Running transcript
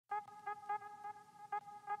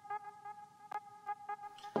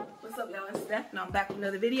Y'all, it's Steph and I'm back with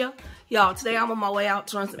another video. Y'all, today I'm on my way out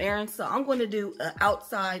to run some errands, so I'm going to do an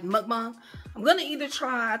outside mukbang. I'm going to either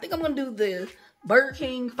try, I think I'm going to do the Burger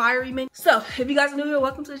King fiery menu. So if you guys are new here,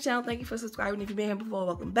 welcome to the channel. Thank you for subscribing. If you've been here before,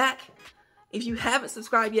 welcome back. If you haven't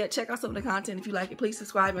subscribed yet, check out some of the content. If you like it, please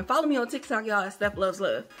subscribe and follow me on TikTok, y'all, at Steph Loves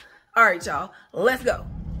Love. All right, y'all, let's go.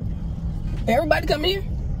 Everybody come here.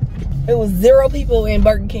 It was 0 people in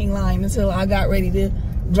Burger King line until I got ready to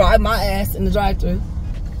drive my ass in the drive-thru.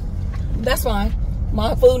 That's fine.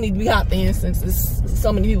 My food needs to be hot then since there's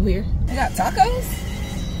so many people here. I got tacos?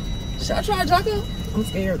 Should I try a taco? I'm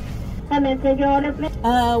scared. Can I take your order, please?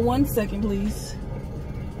 1 second, please.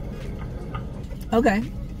 Okay.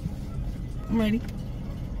 I'm ready.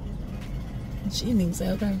 She didn't even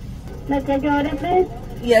say okay. Can I take your order, please?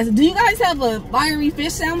 Yes. Do you guys have a fiery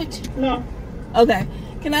fish sandwich? No. Okay.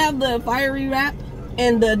 Can I have the fiery wrap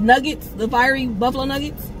and the nuggets, the fiery buffalo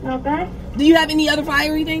nuggets? Okay. Do you have any other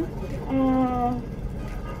fiery thing?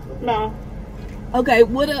 No. Okay.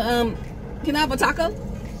 What can I have a taco?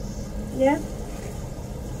 Yes.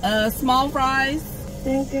 Small fries.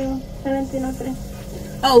 Thank you. 1703.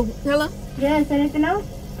 Oh, hello? Yes, anything else?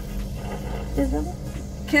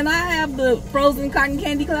 Can I have the frozen cotton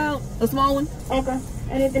candy cloud? A small one? Okay.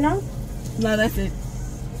 Anything else? No, that's it.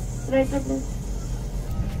 Right, please.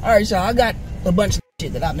 Alright, y'all. I got a bunch of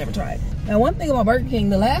shit that I've never tried. Now, one thing about Burger King,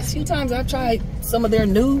 the last few times I've tried some of their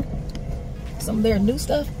new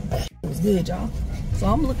stuff, it was good, y'all. So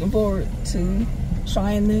I'm looking forward to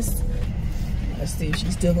trying this. Let's see if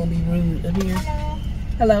she's still gonna be rude up here. Hello.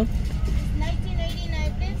 Hello.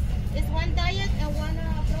 1989, please. It's one diet and one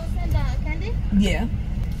frozen candy. Yeah.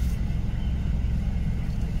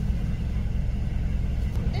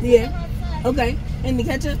 This Yeah. is the hot sauce. Okay. And the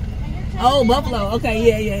ketchup? And you try Oh, it buffalo. and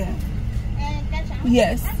Okay. Yeah. And ketchup.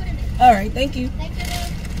 Yes. I'll put it in. All right. Thank you. Thank you.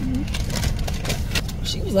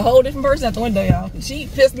 She was a whole different person at the window, y'all. She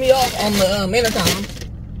pissed me off on the intercom.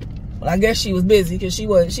 But I guess she was busy because she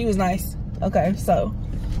was nice. Okay, so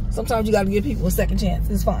sometimes you got to give people a second chance.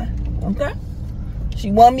 It's fine. Okay?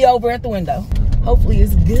 She won me over at the window. Hopefully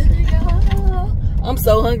it's good, y'all. I'm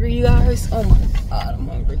so hungry, you guys. Oh my God, I'm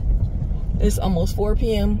hungry. It's almost 4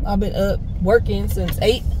 p.m. I've been up working since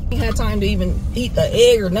 8. I ain't had time to even eat the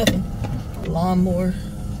egg or nothing. Lawnmower.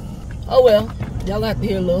 Oh well. Y'all have to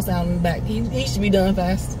hear a little sound in the back. He should be done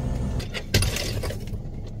fast.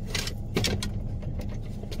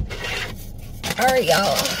 Alright,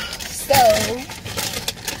 y'all. So,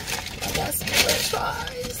 I got some french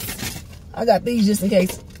fries. I got these just in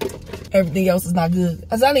case everything else is not good.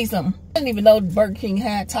 Cause I need something. I didn't even know Burger King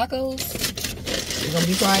had tacos. We're gonna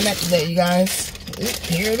be trying that today, you guys.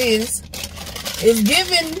 Here it is. It's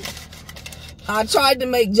giving. I tried to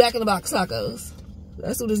make Jack in the Box tacos.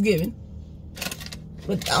 That's what it's giving.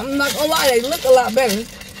 But I'm not gonna lie, they look a lot better.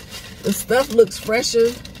 The stuff looks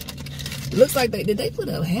fresher. Looks like did they put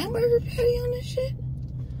a hamburger patty on this shit?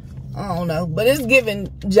 I don't know, but it's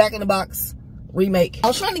giving Jack in the Box remake. I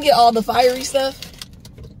was trying to get all the fiery stuff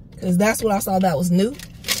because that's what I saw that was new.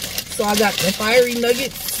 So I got the fiery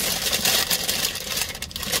nuggets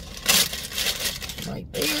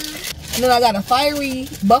right there. And then I got a fiery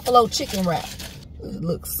buffalo chicken wrap. It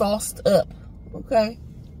looks sauced up, okay?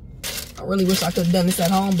 I really wish I could have done this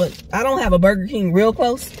at home, but I don't have a Burger King real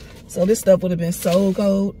close. So this stuff would have been so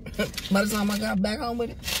cold by the time I got back home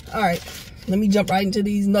with it. All right, let me jump right into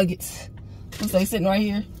these nuggets. Since they sitting right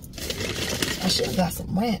here. I should have got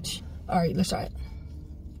some ranch. All right, let's try it.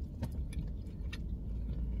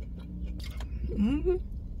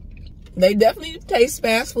 They definitely taste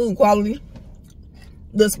fast food quality.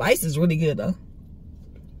 The spice is really good though.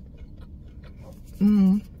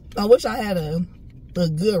 I wish I had a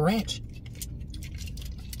good ranch.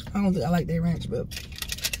 I don't think I like their ranch, but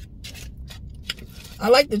I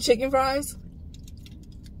like the chicken fries.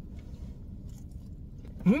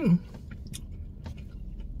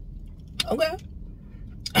 Okay.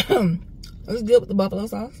 That's good with the buffalo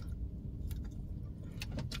sauce.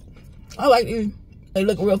 I like these. They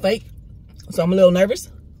look real fake, so I'm a little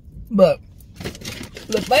nervous. But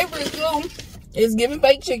the flavor is cool. It's giving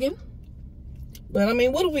fake chicken. But I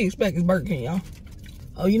mean, what do we expect? It's Burger King, y'all.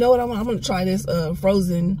 Oh, you know what? I'm gonna try this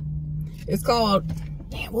frozen. It's called.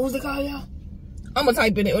 Damn, what was it called, y'all? I'm gonna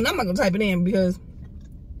type it in. Well, I'm not gonna type it in because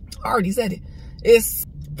I already said it. It's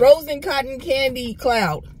frozen cotton candy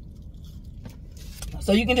cloud.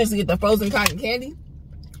 So you can just get the frozen cotton candy.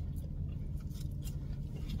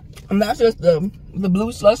 And that's just the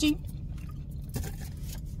blue slushy.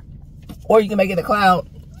 Or you can make it a cloud.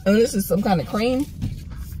 And this is some kind of cream.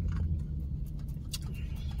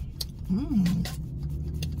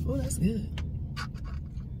 Oh, that's good.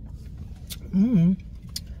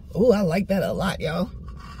 Oh, I like that a lot, y'all.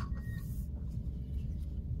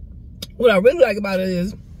 What I really like about it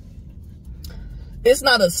is it's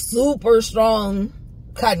not a super strong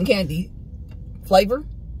cotton candy flavor.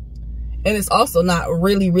 And it's also not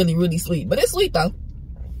really, really, really sweet. But it's sweet, though.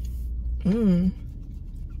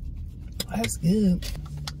 That's good.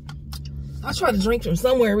 I tried to drink from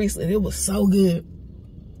somewhere recently. It was so good.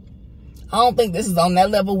 I don't think this is on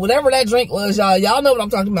that level. Whatever that drink was, y'all know what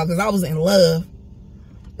I'm talking about, because I was in love.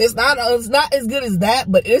 It's not as good as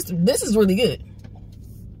that, but this is really good.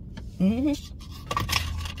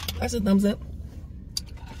 That's a thumbs up.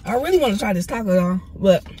 I really want to try this taco, y'all,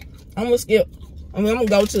 but I'm gonna skip. I'm gonna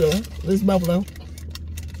go to this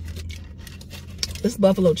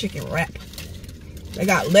buffalo chicken wrap. They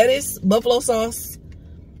got lettuce, buffalo sauce,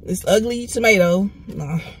 this ugly tomato,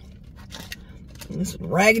 this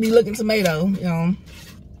raggedy looking tomato,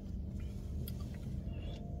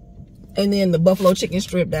 and then the buffalo chicken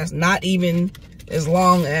strip that's not even as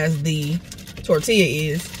long as the tortilla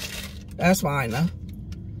is. That's fine though.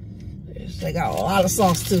 They got a lot of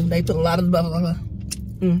sauce too. They put a lot of the buffalo.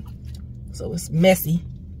 So it's messy.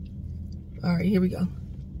 All right, here we go.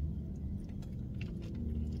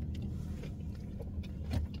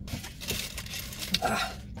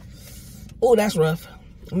 Oh, that's rough.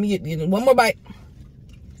 Let me get one more bite.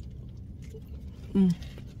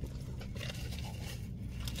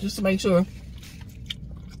 Just to make sure.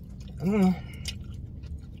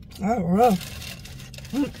 That's rough.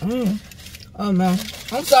 Oh no.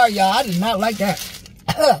 I'm sorry, y'all. I did not like that.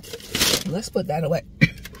 Let's put that away.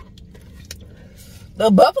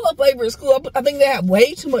 The buffalo flavor is cool. I think they have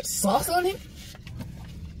way too much sauce on it.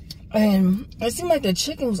 And it seemed like the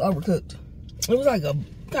chicken was overcooked. It was like a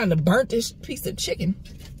kind of burnt-ish piece of chicken.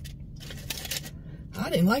 I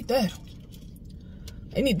didn't like that.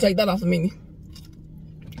 They need to take that off the menu.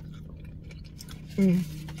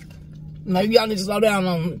 Maybe y'all need to slow down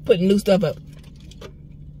on putting new stuff up.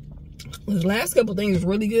 The last couple things is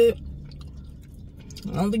really good.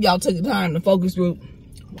 I don't think y'all took the time to focus group.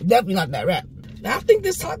 Definitely not that wrap. Now, I think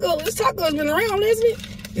this taco has been around, isn't it?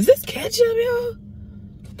 Is this ketchup, y'all?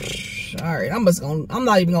 All right, I'm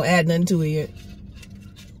not even gonna add nothing to it yet.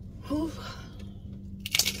 Whew.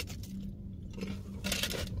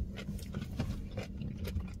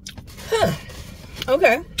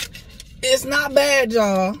 Okay, it's not bad,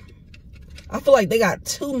 y'all. I feel like they got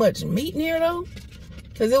too much meat in here though,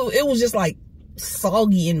 because it was just like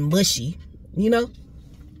soggy and mushy, you know.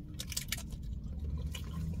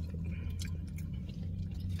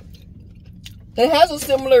 It has a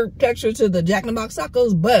similar texture to the Jack in the Box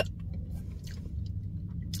tacos, but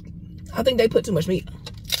I think they put too much meat.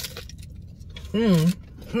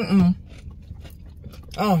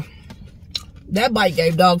 Oh, that bite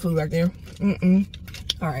gave dog food right there.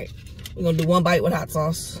 All right, we're gonna do one bite with hot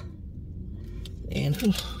sauce, and I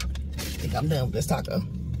think I'm done with this taco.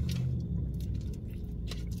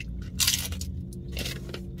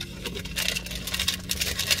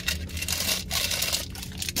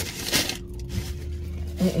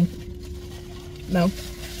 No,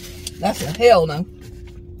 that's a hell no.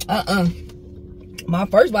 My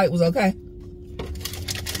first bite was okay,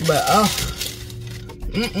 but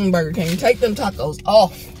Burger King, take them tacos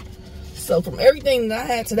off. So from everything that I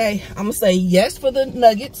had today, I'm gonna say yes for the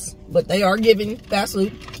nuggets, but they are giving fast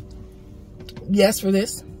food. Yes for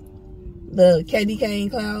this, the cotton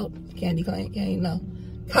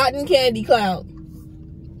candy cloud.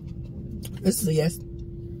 This is a yes.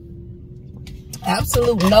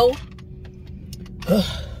 Absolute no.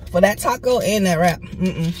 For that taco and that wrap.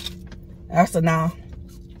 That's a no.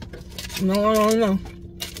 No.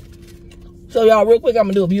 So y'all, real quick, I'm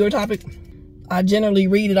gonna do a viewer topic. I generally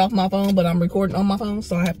read it off my phone, but I'm recording on my phone,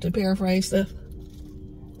 so I have to paraphrase stuff.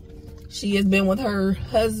 She has been with her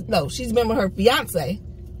husband. No, she's been with her fiance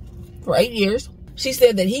for 8 years. She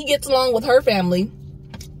said that he gets along with her family,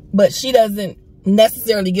 but she doesn't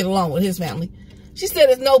necessarily get along with his family. She said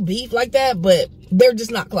there's no beef like that, but they're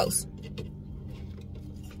just not close.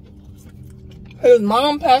 His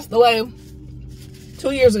mom passed away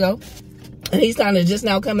 2 years ago, and he's kind of just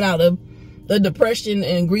now coming out of the depression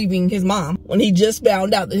and grieving his mom when he just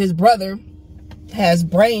found out that his brother has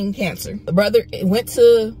brain cancer. The brother went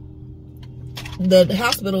to the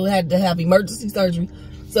hospital, had to have emergency surgery.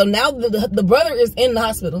 So now the brother is in the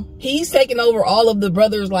hospital. He's taking over all of the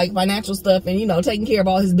brother's like financial stuff and, you know, taking care of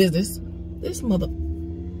all his business. This mother...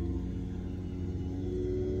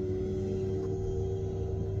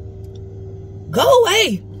 Go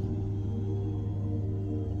away!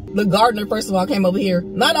 The gardener, first of all, came over here.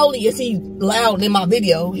 Not only is he loud in my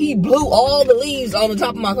video, he blew all the leaves on the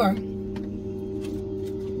top of my car.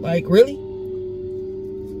 Like, really?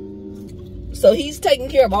 So he's taking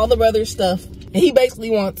care of all the brother's stuff. And he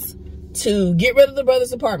basically wants to get rid of the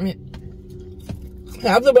brother's apartment,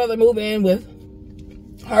 have the brother move in with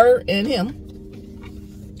her and him.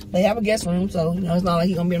 They have a guest room, so you know it's not like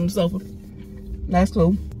he's gonna be on the sofa. That's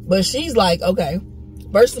cool. But she's like, okay,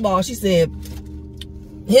 first of all, she said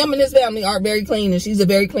him and his family are very clean, and she's a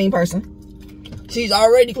very clean person. She's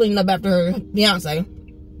already cleaned up after her fiance.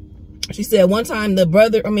 She said one time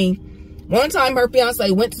her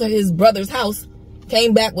fiance went to his brother's house,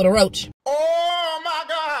 came back with a roach. Oh my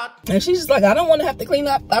God. And she's just like, I don't want to have to clean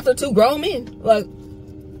up after 2 grown men. Like,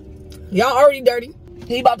 y'all already dirty.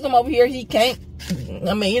 He about to come over here, he can't.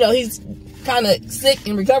 I mean, you know, he's kind of sick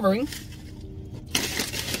and recovering.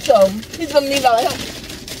 So, he's going to need a lot of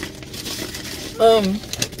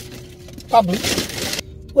help. Probably.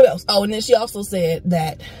 What else? Oh, and then she also said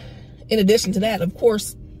that, in addition to that, of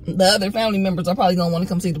course, the other family members are probably going to want to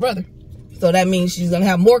come see the brother. So, that means she's going to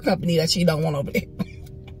have more company that she don't want over there.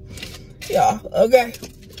 Yeah, okay.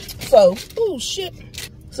 So, oh, shit.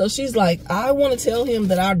 So, she's like, I want to tell him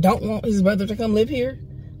that I don't want his brother to come live here,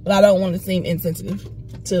 but I don't want to seem insensitive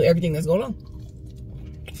to everything that's going on.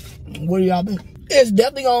 What do y'all think? It's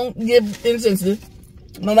definitely going to get insensitive,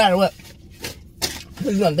 no matter what.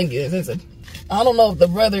 He's going to think you're insensitive. I don't know if the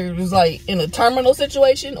brother was like in a terminal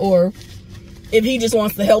situation or if he just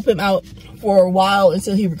wants to help him out for a while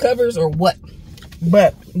until he recovers or what.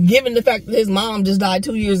 But given the fact that his mom just died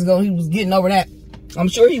 2 years ago, he was getting over that. I'm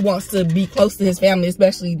sure he wants to be close to his family,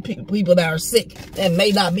 especially people that are sick and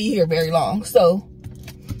may not be here very long. So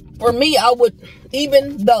for me, I would,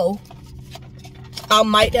 even though I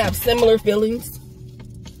might have similar feelings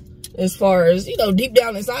as far as, you know, deep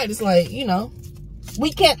down inside, it's like, you know, we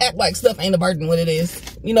can't act like stuff ain't a burden when it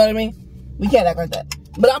is. You know what I mean? We can't act like that.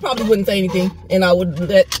 But I probably wouldn't say anything. And I would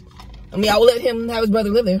let him have his brother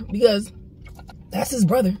live there because that's his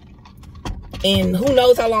brother. And who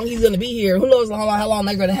knows how long he's going to be here. Who knows how long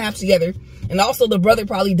they're going to have together. And also the brother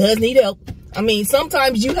probably does need help. I mean,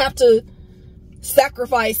 sometimes you have to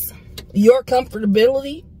sacrifice your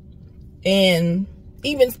comfortability and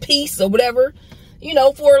even peace or whatever, you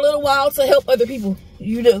know, for a little while to help other people.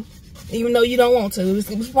 You do. Even though you don't want to.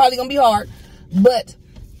 It's probably going to be hard. But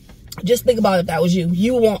just think about it if that was you.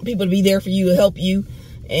 You want people to be there for you, to help you,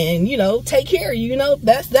 and, you know, take care of you, you know.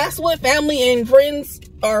 That's what family and friends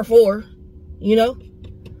are for, you know.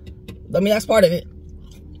 I mean, that's part of it.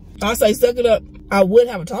 I say suck it up. I would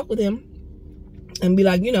have a talk with him and be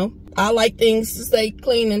like, you know, I like things to stay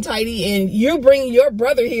clean and tidy, and you're bringing your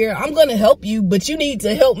brother here. I'm going to help you, but you need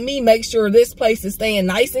to help me make sure this place is staying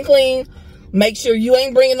nice and clean. Make sure you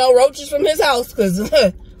ain't bringing no roaches from his house, because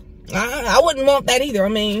I wouldn't want that either. I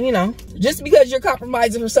mean, you know, just because you're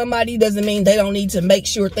compromising for somebody doesn't mean they don't need to make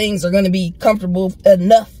sure things are going to be comfortable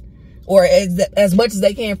enough or as much as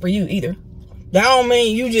they can for you either. That don't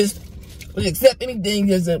mean you just accept anything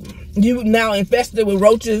because you now infested with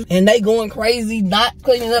roaches and they going crazy, not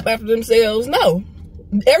cleaning up after themselves. No.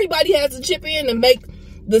 Everybody has to chip in and make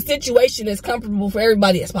the situation as comfortable for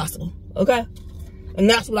everybody as possible. Okay? And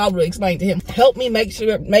that's what I would explain to him. Help me make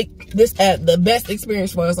this the best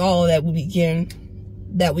experience for us all that we can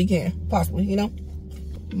possibly, you know.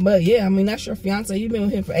 But yeah, I mean, that's your fiance. You've been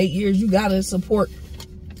with him for 8 years. You gotta support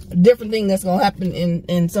a different thing that's gonna happen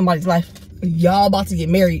in somebody's life. Y'all about to get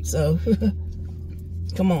married, so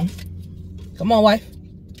come on, wife.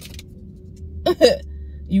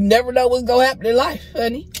 You never know what's gonna happen in life,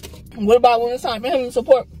 honey. What about when it's time for him to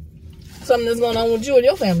support something that's going on with you and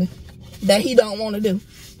your family that he don't want to do?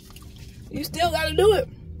 You still got to do it.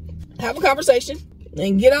 Have a conversation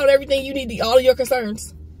and get out everything you need, all of your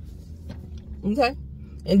concerns. Okay?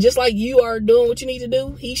 And just like you are doing what you need to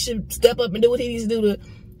do, he should step up and do what he needs to do to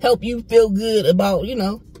help you feel good about, you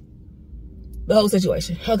know, the whole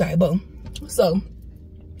situation. Okay, boom. So,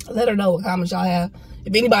 let her know what comments y'all have.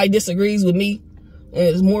 If anybody disagrees with me and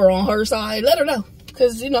is more on her side, let her know.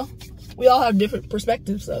 Because, you know, we all have different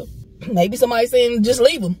perspectives, so maybe somebody's saying just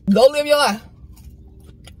leave him. Go live your life.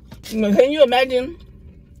 You know, can you imagine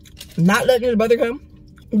not letting his brother come?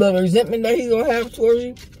 The resentment that he's going to have towards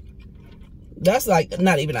you? That's like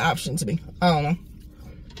not even an option to me. I don't know.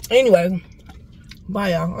 Anyway,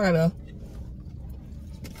 bye y'all. All right, y'all.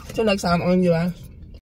 Till next time on You Live.